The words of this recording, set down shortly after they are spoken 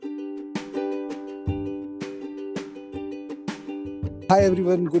Hi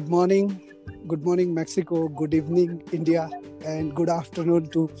everyone, good morning. Good morning, Mexico. Good evening, India. And good afternoon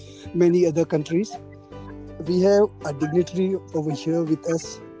to many other countries. We have a dignitary over here with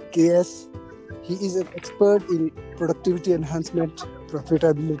us, KS. He is an expert in productivity enhancement,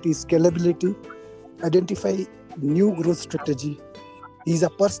 profitability, scalability, identify new growth strategy. He is a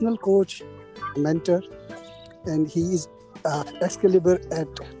personal coach, mentor, and he is Excalibur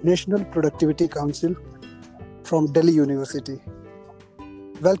at National Productivity Council from Delhi University.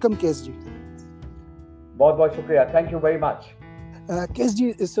 Welcome, KSG. बहुत बहुत शुक्रिया. Thank you very much.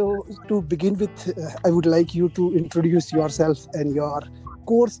 KSG, so to begin with, I would like you to introduce yourself and your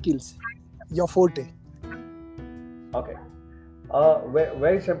core skills, your forte. Okay.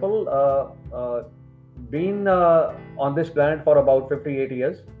 Very simple. Been on this planet for about 58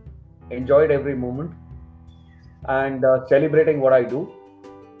 years. Enjoyed every moment and celebrating what I do.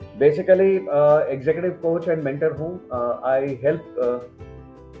 Basically, executive coach and mentor हूँ. I help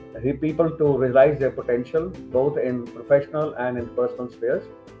people to realize their potential both in professional and in personal spheres.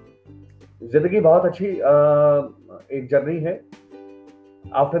 जिंदगी बहुत अच्छी एक journey है.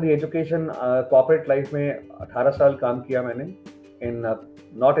 After the education corporate life में 18 साल काम किया मैंने in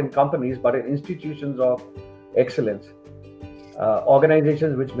not in companies but in institutions of excellence,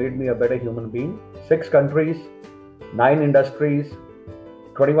 organisations which made me a better human being. 6 countries, 9 industries,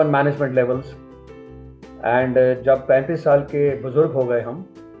 21 management levels. And जब 35 साल के बुजुर्ग हो गए हम,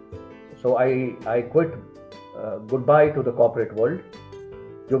 सो I quit good by two the corporate world,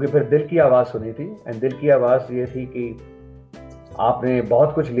 क्योंकि फिर दिल की आवाज़ सुनी थी. एंड दिल की आवाज़ ये थी कि आपने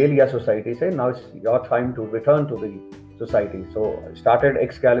बहुत कुछ ले लिया सोसाइटी से, now it's your time to return to the society. So started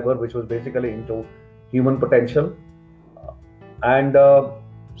Excalibur which was basically into human potential. And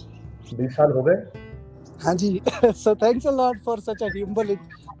 20 साल हो गए. हाँ जी. So thanks a lot for such a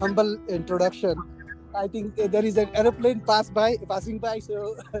humble introduction. I think there is an aeroplane passing by,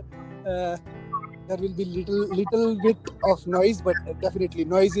 so there will be little bit of noise, but definitely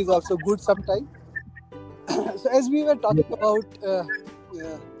noise is also good sometimes. So as we were talking about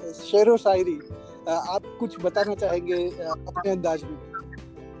शेरो शायरी, आप कुछ बताना चाहेंगे अपने अंदाज में?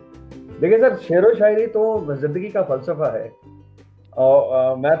 देखिए sir, शेरो शायरी तो जिंदगी का फलसफा है.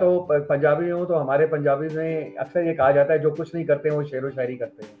 और मैं तो पंजाबी हूँ, तो हमारे पंजाबी में अक्सर ये कहा जाता है जो कुछ नहीं करते हैं वो शेरो शायरी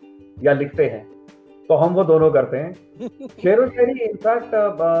करते हैं या लिखते हैं. तो हम वो दोनों करते हैं. शेरो शायरी इनफैक्ट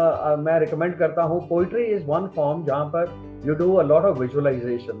मैं रिकमेंड करता हूँ. पोइट्री इज वन फॉर्म जहाँ पर you do a lot of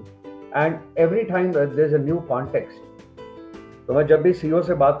visualisation and every time there is a new context. तो मैं जब भी सीईओ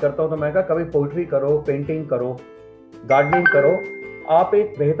से बात करता हूँ तो मैं कहा कभी पोइट्री करो, पेंटिंग करो, गार्डनिंग करो, आप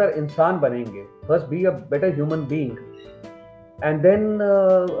एक बेहतर इंसान बनेंगे. First be a better human being and then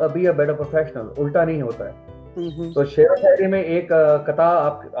be a better professional. उल्टा नहीं होता है. तो शेरो शायरी में एक कथा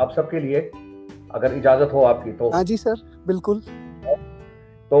आप सबके लिए, अगर इजाजत हो आपकी तो. हाँ जी सर, बिल्कुल.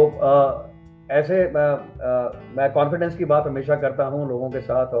 तो ऐसे मैं कॉन्फिडेंस की बात हमेशा करता हूँ लोगों के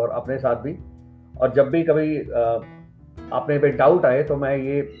साथ और अपने साथ भी. और जब भी कभी अपने पे डाउट आए तो मैं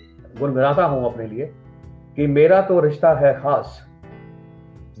ये गुनगुनाता हूँ अपने लिए कि मेरा तो रिश्ता है खास,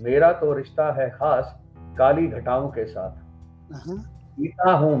 मेरा तो रिश्ता है खास काली घटाओं के साथ.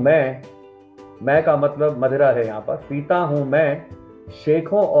 पीता हूँ मैं का मतलब मदिरा है यहाँ पर. पीता हूँ मैं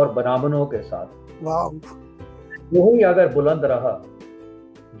शेखों और बनामनों के साथ. यूं ही अगर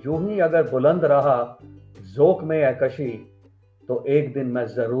बुलंद रहा जोक में या कशी, तो एक दिन मैं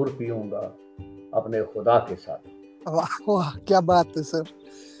जरूर पीऊंगा अपने खुदा के साथ. वाह वाह, क्या बात है सर.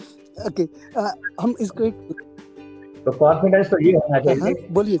 ओके, हम इसको एक तो कॉन्फिडेंस तो ये होना चाहिए.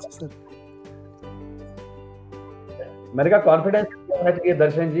 बोलिए सर. मैंने कहा कॉन्फिडेंस होना चाहिए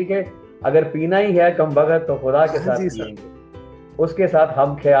दर्शन जी के अगर पीना ही है कम वक्त तो खुदा के साथ पिएंगे, उसके साथ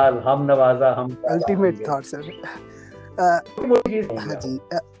हम ख्याल, हम नवाजा, हम अल्टीमेट थॉट सर. हाँ जी,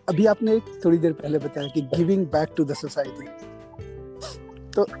 अभी आपने थोड़ी देर पहले बताया कि giving back to the society.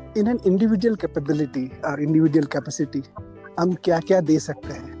 तो इन एन इंडिविजुअल कैपेबिलिटी और इंडिविजुअल कैपेसिटी हम क्या क्या दे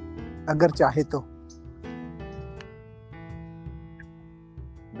सकते हैं अगर चाहे तो?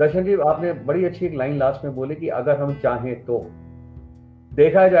 दर्शन जी, आपने बड़ी अच्छी एक लाइन लास्ट में बोली कि अगर हम चाहें तो.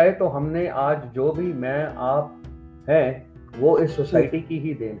 देखा जाए तो हमने आज जो भी मैं आप हैं वो इस सोसाइटी की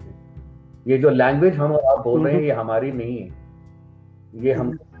ही देन है. ये जो लैंग्वेज हम और आप बोल रहे हैं ये हमारी नहीं है, ये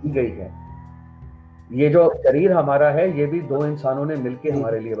हमको दी गई है. ये जो शरीर हमारा है ये भी 2 इंसानों ने मिलकर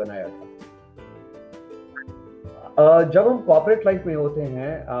हमारे लिए बनाया था. जब हम कॉर्पोरेट लाइफ में होते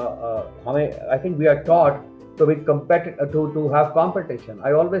हैं हमें I think we are taught to be competitive, to have competition. I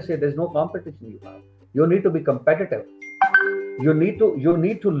always say there's no competition you have. You need to be competitive. You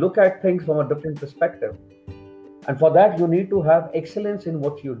need to look at things from a different perspective. And for that you need to have excellence in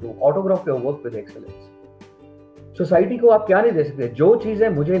what you do. Autograph your work with excellence. Society को आप क्या नहीं दे सकते? जो चीजें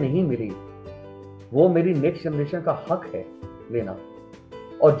मुझे नहीं मिली वो मेरी नेक्स्ट जनरेशन का हक है लेना,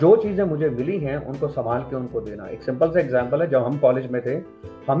 और जो चीजें मुझे मिली हैं उनको संभाल के उनको देना। एक सिंपल सा एग्जांपल है, जब हम कॉलेज में थे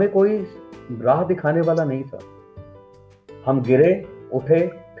हमें कोई राह दिखाने वाला नहीं था, हम गिरे उठे,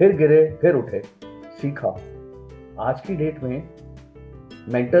 फिर गिरे फिर उठे, सीखा। आज की डेट में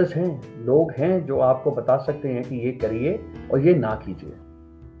मेंटर्स हैं, लोग हैं जो आपको बता सकते हैं कि ये करिए और ये ना कीजिए।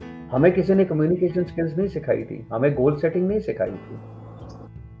 हमें किसी ने कम्युनिकेशन स्किल्स नहीं सिखाई थी, हमें गोल सेटिंग नहीं सिखाई थी,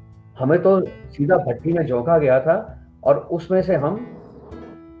 हमें तो सीधा भट्टी में झोंका गया था और उसमें से हम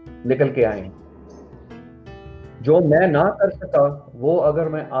निकल के आए। जो मैं ना कर सका वो अगर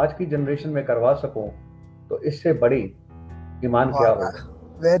मैं आज की जनरेशन में करवा सकूं तो इससे बड़ी ईमान क्या होगा।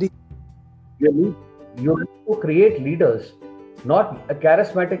 Very you need to create leaders, not a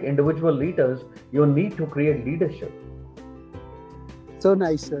charismatic individual leaders. You need to create leadership, so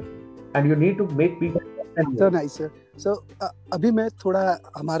nice sir, and you need to make people so nice sir. So अभी मैं थोड़ा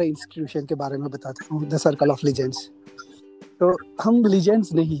हमारे इंस्टीट्यूशन के बारे में बताता हूँ, द सर्कल ऑफ लीजेंड्स। तो हम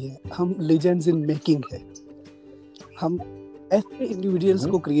लीजेंड्स नहीं है, हम लीजेंड्स इन मेकिंग है। हम ऐसे इंडिविजुअल्स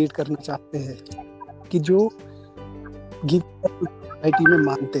को क्रिएट करना चाहते हैं कि जो गिव सोसाइटी में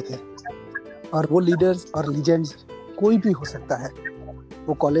मानते हैं, और वो लीडर्स और लीजेंड्स कोई भी हो सकता है।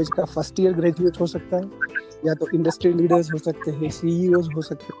 वो कॉलेज का फर्स्ट ईयर ग्रेजुएट हो सकता है, या तो इंडस्ट्री लीडर्स हो सकते हैं, सीईओज हो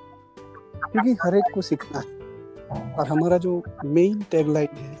सकते हैं, क्योंकि हर एक को सीखना है। और हमारा जो मेन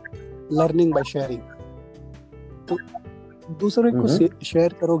टैगलाइन है, लर्निंग बाय शेयरिंग। तो दूसरे को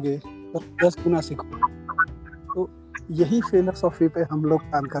शेयर करोगे तो 10 गुना सीखोगे। तो यही फिलोसॉफी पे हम लोग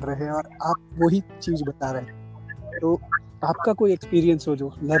काम कर रहे हैं और आप वही चीज बता रहे हैं। तो आपका कोई एक्सपीरियंस हो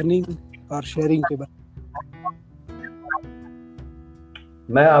जो लर्निंग और शेयरिंग के बारे?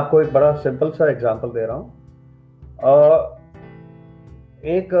 मैं आपको एक बड़ा सिंपल सा एग्जांपल दे रहा हूँ।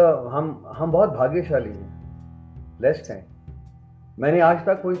 एक हम बहुत भाग्यशाली हैं, ब्लेस्ड हैं। मैंने आज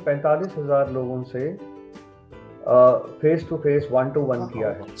तक कोई 45,000 लोगों से फेस टू फेस 1-to-1 किया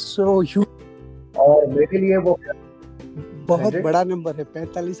है। सो यू, और मेरे लिए वो बहुत बड़ा नंबर है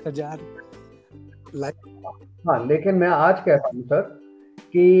 45,000। हाँ, लेकिन मैं आज कहता हूँ सर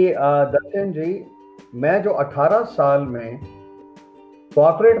कि दर्शन जी, मैं जो 18 साल में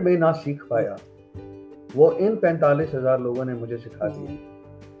कॉर्पोरेट में ना सीख पाया वो इन 45,000 लोगों ने मुझे सिखा दिया।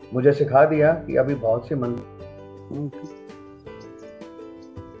 मुझे सिखा दिया कि अभी बहुत सी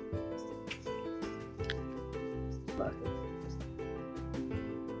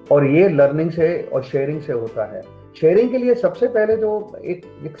और ये लर्निंग से और शेयरिंग से होता है। शेयरिंग के लिए सबसे पहले जो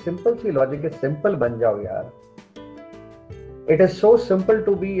एक सिंपल सी लॉजिक है, सिंपल बन जाओ यार। It is so simple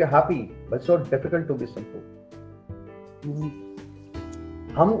to be happy but so difficult to be simple.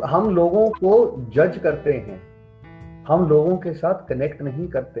 हम लोगों को जज करते हैं, हम लोगों के साथ कनेक्ट नहीं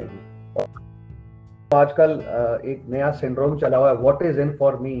करते हैं। आजकल एक नया सिंड्रोम चला हुआ है, what is in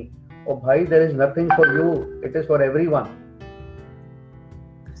for me. ओ भाई, there is nothing for you, it is for everyone.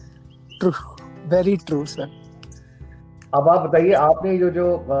 True, very true sir. अब आप बताइए, आपने जो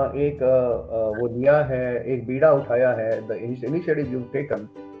एक वो लिया है, एक बीड़ा उठाया है, the initiative you taken,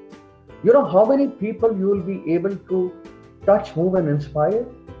 you know how many people you will be able to touch, move and inspire?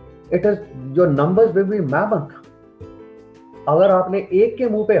 It is, your numbers will be mammoth. अगर आपने एक के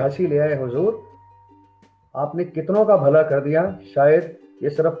मुंह पे हंसी ले आए हुजूर, आपने कितनों का भला कर दिया, शायद ये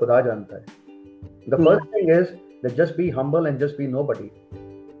सिर्फ खुदा जानता है। The first thing is that just be humble and just be nobody.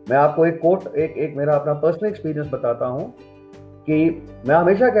 मैं आपको एक कोट, एक मेरा अपना पर्सनल एक्सपीरियंस बताता हूँ कि मैं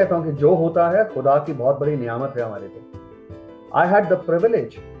हमेशा कहता हूँ कि जो होता है खुदा की बहुत बड़ी नियामत है हमारे पे। I had the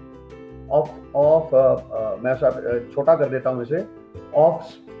privilege of मैं छोटा कर देता हूँ इसे,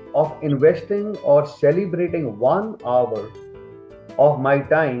 of investing or celebrating 1 hour of my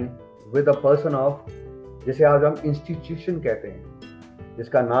time with a person of, जिसे आज हम इंस्टीट्यूशन कहते हैं,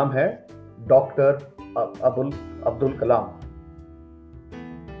 जिसका नाम है डॉक्टर अब्दुल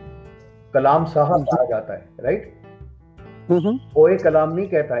कलाम साहब कहा जाता है, राइट? कोई कलाम नहीं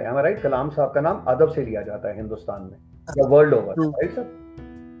कहता है, हमारा राइट? कलाम साहब का नाम अदब से लिया जाता है हिंदुस्तान में या वर्ल्ड ओवर, राइट सर?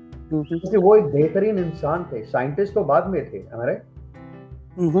 क्योंकि वो एक बेहतरीन इंसान थे, साइंटिस्ट तो बाद में थे, हमारे।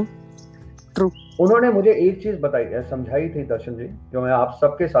 ट्रू। उन्होंने मुझे एक चीज बताई, समझाई थी दर्शन जी, जो मैं आप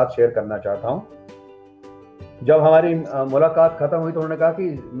सबके साथ शेयर करना चाहता हूँ। जब हमारी मुलाकात खत्म हुई तो उन्होंने कहा कि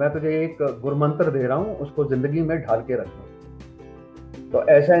मैं तुझे एक गुरमंत्र दे रहा हूँ, उसको जिंदगी में ढाल के रखना। तो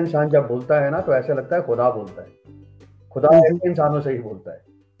ऐसा इंसान जब बोलता है ना तो ऐसा लगता है खुदा बोलता है, खुदा ऐसे इंसानों से ही बोलता है।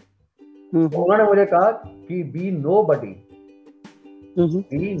 तो उन्होंने मुझे कहा कि be nobody,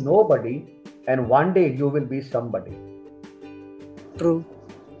 be nobody and one day you will be somebody. True.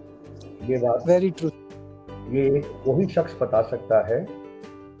 ये बात very true. ये वही शख्स बता सकता है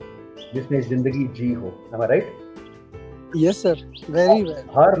जिसने जिंदगी जी हो, am I right? Yes sir, very well,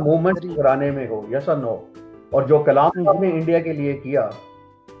 हर मोमेंट वेरी। मुस्कुराने में हो, यस और नो। और जो कलाम साहब ने इंडिया के लिए किया,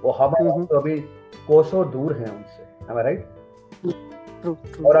 वो हम तो अभी कोसों दूर हैं उनसे, am I right? True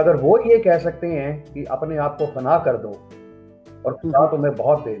true. और अगर वो ये कह सकते हैं कि अपने आप को फना कर दो और खुदा तुम्हें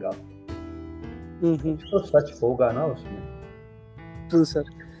बहुत देगा, तो सच होगा ना उसमें। True sir.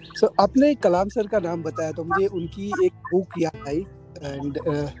 सो आपने कलाम सर का नाम बताया तो मुझे उनकी एक बुक याद आई, एंड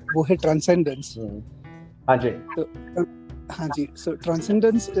वो है ट्रांसेंडेंस। हाँ जी। तो हाँ जी, सो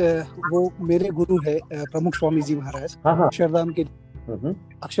ट्रांसेंडेंस वो मेरे गुरु है प्रमुख स्वामी जी महाराज, हाँ हाँ। अक्षरधाम के,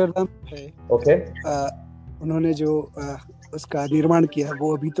 अक्षरधाम है। ओके। उन्होंने जो उसका निर्माण किया,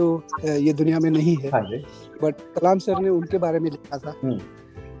 वो अभी तो ये दुनिया में नहीं है, हाँ जी। बट कलाम सर ने उनके बारे में लिखा था।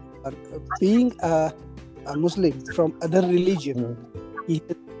 और being a Muslim from other religion, he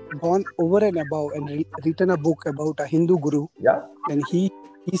has gone over and above and written a book about a Hindu guru. Yeah. And he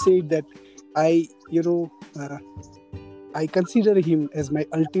said that I consider him as my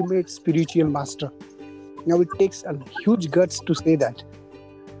ultimate spiritual master. Now it takes a huge guts to say that.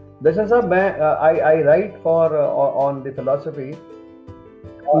 This is I write for on the philosophy.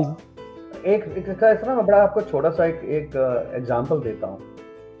 एक इसका इतना मैं बड़ा आपको छोटा सा एक example देता हूँ।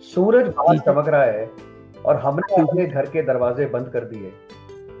 सूरज बाहर चमक रहा है और हमने अपने घर के दरवाजे बंद कर दिए,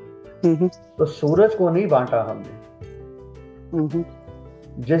 तो सूरज को नहीं बांटा हमने।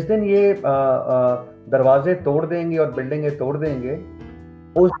 जिस दिन ये दरवाजे तोड़ देंगे और बिल्डिंगें तोड़ देंगे,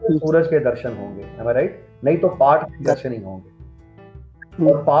 उस दिन सूरज के दर्शन होंगे, am I right? नहीं तो पाठ के दर्शन ही होंगे।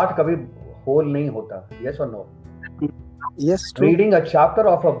 और पाठ कभी होल नहीं होता, yes or no? Yes, true. Reading a chapter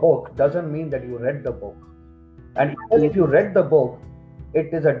of a book doesn't mean that you read the book. And even if you read the book,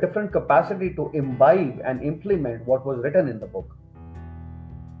 it is a different capacity to imbibe and implement what was written in the book.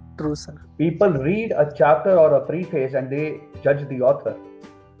 True, sir. People read a chapter or a preface and they judge the author.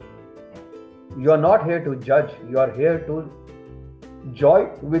 You are not here to judge. You are here to joy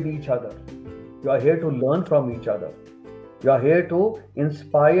with each other. You are here to learn from each other. You are here to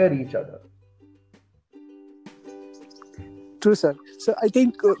inspire each other. True, sir. So I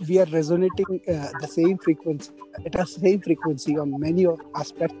think we are resonating the same frequency, at a same frequency on many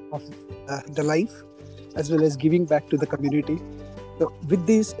aspects of the life, as well as giving back to the community. So with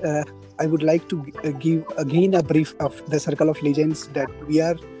this, I would like to give again a brief of the Circle of Legends, that we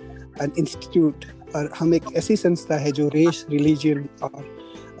are an institute, और हम एक ऐसी संस्था है जो race, religion और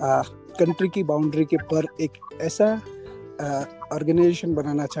country की boundary के पर एक ऐसा ऑर्गेनाइजेशन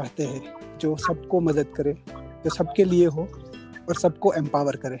बनाना चाहते हैं जो सबको मदद करे, जो सबके लिए हो और सबको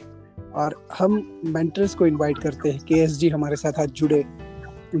एम्पावर करे। और हम मेंटर्स को इनवाइट करते हैं। केएस जी हमारे साथ आज जुड़े,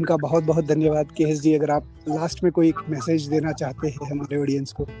 उनका बहुत बहुत धन्यवाद। केएस जी, अगर आप लास्ट में कोई एक मैसेज देना चाहते हैं हमारे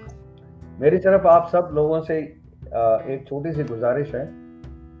ऑडियंस को। मेरी तरफ आप सब लोगों से एक छोटी सी गुजारिश है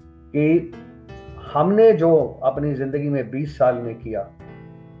कि हमने जो अपनी जिंदगी में 20 साल में किया,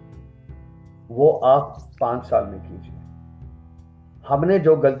 वो आप 5 साल में कीजिए। हमने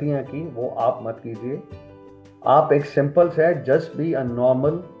जो गलतियां की वो आप मत कीजिए। आप एक सिंपल से just be a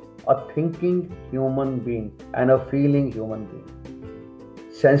normal, a thinking human being and a feeling human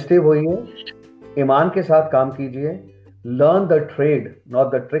being. Sensitive होइए, ईमान के साथ काम कीजिए, learn the trade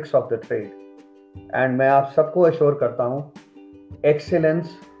not the tricks of the trade. And मैं आप सबको एश्योर करता हूं,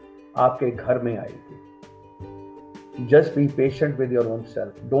 एक्सीलेंस आपके घर में आएगी। Just be patient with your own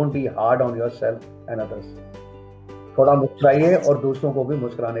self, don't be hard on your self and others. थोड़ा मुस्कुराइए और दूसरों को भी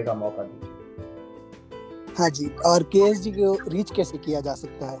मुस्कुराने का मौका दीजिए। हाँ जी, और केएस जी को रीच कैसे किया जा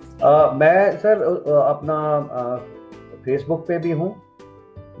सकता है? मैं सर अपना फेसबुक पे भी हूँ,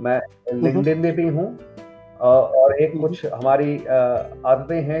 मैं लिंक्डइन में भी हूँ, और एक कुछ हमारी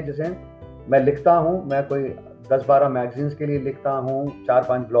आदतें हैं, जैसे मैं लिखता हूँ, मैं कोई 10-12 मैगजीन्स के लिए लिखता हूँ,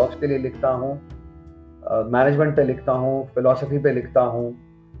 4-5 ब्लॉग्स के लिए लिखता हूँ, मैनेजमेंट पे लिखता हूँ, फिलॉसफी पे लिखता हूँ,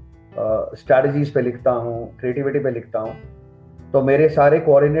 स्ट्रैटेजीज पे लिखता हूँ, क्रिएटिविटी पे लिखता हूँ। तो मेरे सारे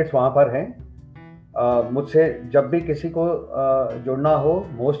कोऑर्डिनेट्स वहाँ पर हैं। मुझसे जब भी किसी को जुड़ना हो,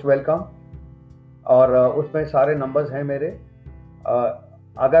 मोस्ट वेलकम। और उसमें सारे नंबर्स हैं मेरे।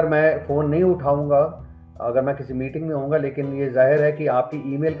 अगर मैं फ़ोन नहीं उठाऊंगा, अगर मैं किसी मीटिंग में होऊंगा, लेकिन ये जाहिर है कि आपकी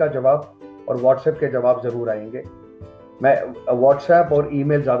ईमेल का जवाब और व्हाट्सएप के जवाब ज़रूर आएंगे। मैं व्हाट्सएप और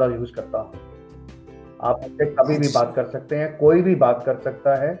ईमेल ज़्यादा यूज़ करता हूँ। आप मुझसे कभी भी बात कर सकते हैं, कोई भी बात कर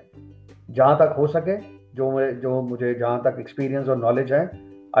सकता है, जहाँ तक हो सके, जो मुझे जहाँ तक एक्सपीरियंस और नॉलेज है,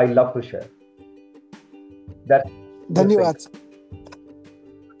 आई लव टू शेयर। धन्यवाद।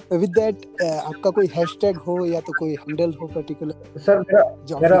 विद दैट, आपका कोई हैशटैग हो या तो कोई हैंडल हो पर्टिकुलर?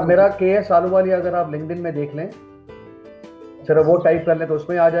 सर मेरा केएस आलूवालिया, अगर आप लिंक्डइन में देख लें सर, वो टाइप कर लें तो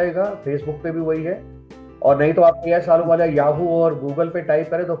उसमें आ जाएगा। फेसबुक पे भी वही है, और नहीं तो आप केएस आलूवालिया याहू और गूगल पे टाइप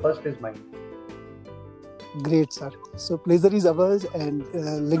करें तो first is mine. Great sir. So pleasure is ours and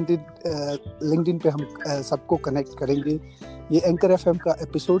LinkedIn पे हम सबको कनेक्ट करेंगे. ये एंकर एफएम का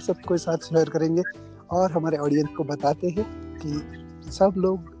एपिसोड सबके साथ शेयर करेंगे और हमारे ऑडियंस को बताते हैं कि सब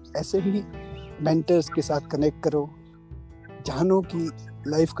लोग ऐसे ही मेंटर्स के साथ कनेक्ट करो, जानो कि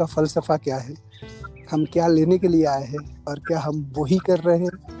लाइफ का फलसफा क्या है, हम क्या लेने के लिए आए हैं और क्या हम वही कर रहे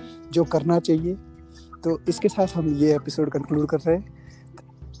हैं जो करना चाहिए. तो इसके साथ हम ये एपिसोड कंक्लूड कर रहे हैं.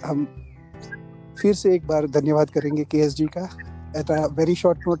 हम फिर से एक बार धन्यवाद करेंगे केएसजी का at a very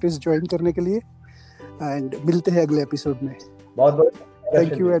short notice join करने के लिए. एंड मिलते हैं अगले एपिसोड में. बहुत बहुत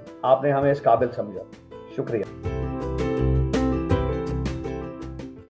थैंक यू. आपने हमें इस काबिल समझा. शुक्रिया.